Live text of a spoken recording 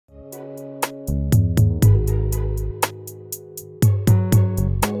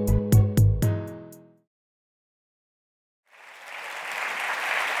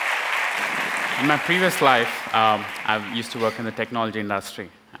my previous life, I used to work in the technology industry,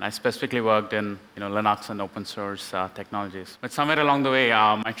 and I specifically worked in Linux and open source technologies. But somewhere along the way,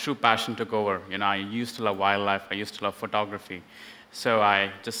 my true passion took over. I used to love wildlife, I used to love photography. So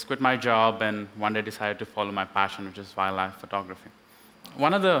I just quit my job and one day decided to follow my passion, which is wildlife photography.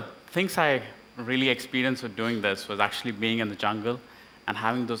 One of the things I really experienced with doing this was actually being in the jungle and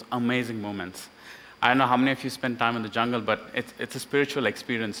having those amazing moments. I don't know how many of you spend time in the jungle, but it's a spiritual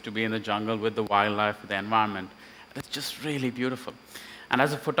experience to be in the jungle with the wildlife, with the environment. It's just really beautiful. And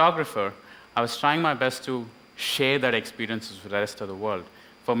as a photographer, I was trying my best to share that experience with the rest of the world.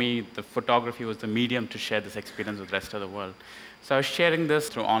 For me, the photography was the medium to share this experience with the rest of the world. So I was sharing this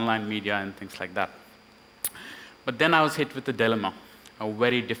through online media and things like that. But then I was hit with a dilemma, a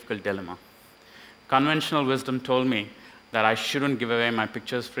very difficult dilemma. Conventional wisdom told me that I shouldn't give away my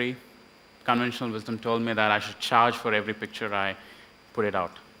pictures free. Conventional wisdom told me that I should charge for every picture I put it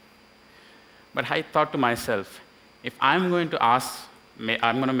out. But I thought to myself, if I'm going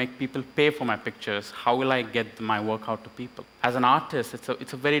to make people pay for my pictures, how will I get my work out to people? As an artist,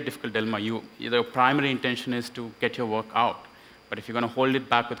 it's a very difficult dilemma. Your primary intention is to get your work out. But if you're going to hold it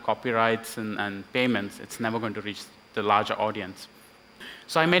back with copyrights and payments, it's never going to reach the larger audience.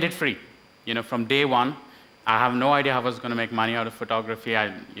 So I made it free. From day one, I have no idea how I was going to make money out of photography.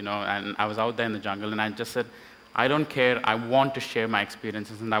 And I was out there in the jungle, and I just said, I don't care. I want to share my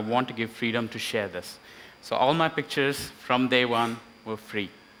experiences, and I want to give freedom to share this. So all my pictures from day one were free,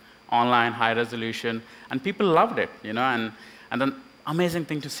 online, high resolution, and people loved it. And the amazing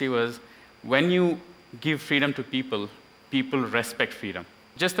thing to see was when you give freedom to people, people respect freedom.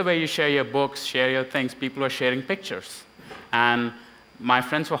 Just the way you share your books, share your things, people are sharing pictures. And my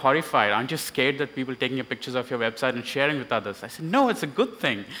friends were horrified. Aren't you scared that people are taking your pictures off your website and sharing with others? I said, no, it's a good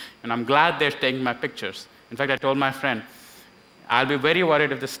thing. And I'm glad they're taking my pictures. In fact, I told my friend, I'll be very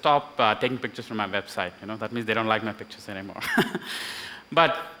worried if they stop taking pictures from my website. That means they don't like my pictures anymore.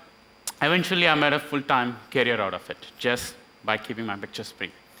 But eventually, I made a full-time career out of it, just by keeping my pictures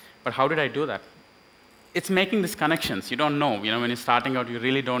free. But how did I do that? It's making these connections. You don't know. When you're starting out, you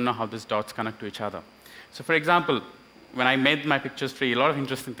really don't know how these dots connect to each other. So for example, when I made my pictures free, a lot of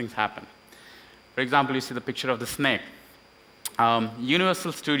interesting things happened. For example, you see the picture of the snake.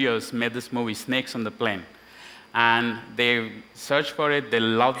 Universal Studios made this movie, Snakes on the Plane. And they searched for it, they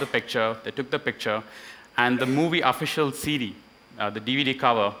loved the picture, they took the picture, and the movie official CD, the DVD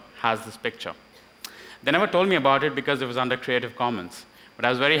cover, has this picture. They never told me about it because it was under Creative Commons. But I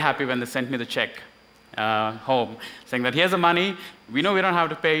was very happy when they sent me the check home, saying that here's the money, we know we don't have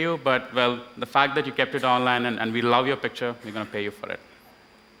to pay you, but well, the fact that you kept it online and we love your picture, we're going to pay you for it.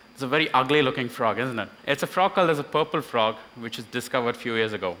 It's a very ugly looking frog, isn't it? It's a frog called as a purple frog, which was discovered a few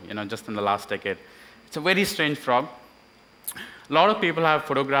years ago, just in the last decade. It's a very strange frog. A lot of people have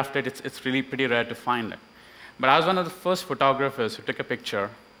photographed it. It's really pretty rare to find it. But I was one of the first photographers who took a picture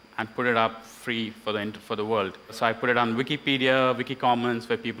and put it up free for the world. So I put it on Wikipedia, Wikicommons,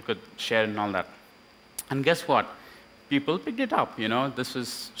 where people could share it and all that. And guess what? People picked it up. This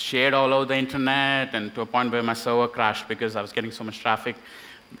was shared all over the internet, and to a point where my server crashed because I was getting so much traffic,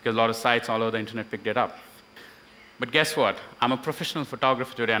 because a lot of sites all over the internet picked it up. But guess what? I'm a professional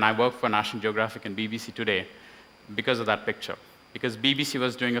photographer today, and I work for National Geographic and BBC today because of that picture. Because BBC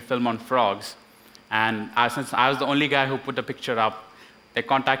was doing a film on frogs, and since I was the only guy who put the picture up, they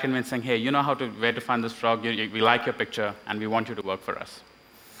contacted me and saying, hey, you know where to find this frog, we like your picture, and we want you to work for us.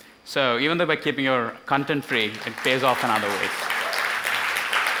 So even though by keeping your content free, it pays off in other ways.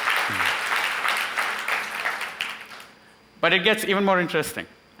 But it gets even more interesting.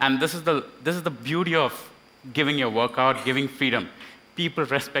 And this is the beauty of giving your work out, giving freedom. People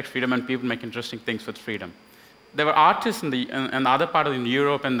respect freedom, and people make interesting things with freedom. There were artists in the other part of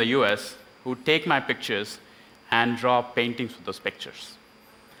Europe and the US who take my pictures and draw paintings with those pictures.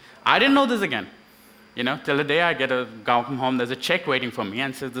 I didn't know this again. Till the day I come home, there's a check waiting for me,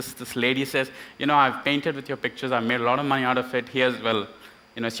 and says this lady says, I've painted with your pictures, I've made a lot of money out of it.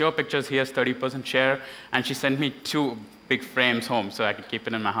 It's your pictures, here's 30% share, and she sent me 2 big frames home so I could keep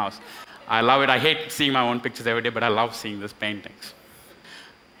it in my house. I love it. I hate seeing my own pictures every day, but I love seeing these paintings.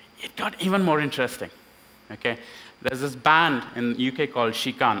 It got even more interesting. Okay? There's this band in the UK called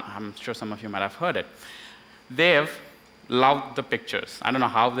Shikan. I'm sure some of you might have heard it. They've loved the pictures. I don't know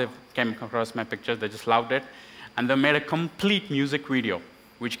how they came across my pictures. They just loved it. And they made a complete music video,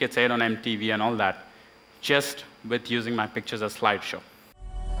 which gets aired on MTV and all that, just with using my pictures as slideshow.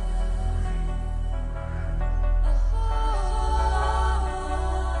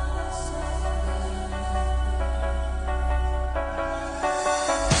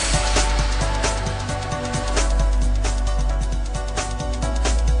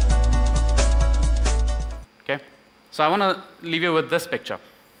 So I want to leave you with this picture.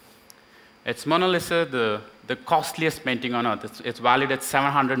 It's Mona Lisa, the costliest painting on earth. It's valued at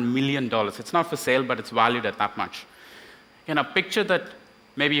 $700 million. It's not for sale, but it's valued at that much. A picture that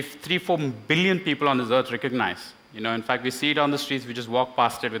maybe 3-4 billion people on this earth recognize. In fact, we see it on the streets, we just walk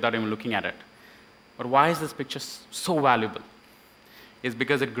past it without even looking at it. But why is this picture so valuable? It's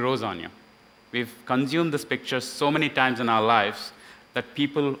because it grows on you. We've consumed this picture so many times in our lives that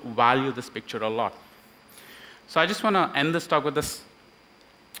people value this picture a lot. So I just want to end this talk with this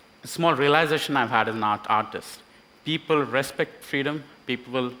small realization I've had as an artist. People respect freedom,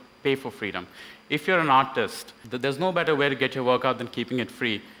 people will pay for freedom. If you're an artist, there's no better way to get your work out than keeping it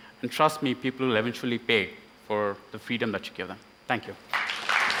free. And trust me, people will eventually pay for the freedom that you give them. Thank you.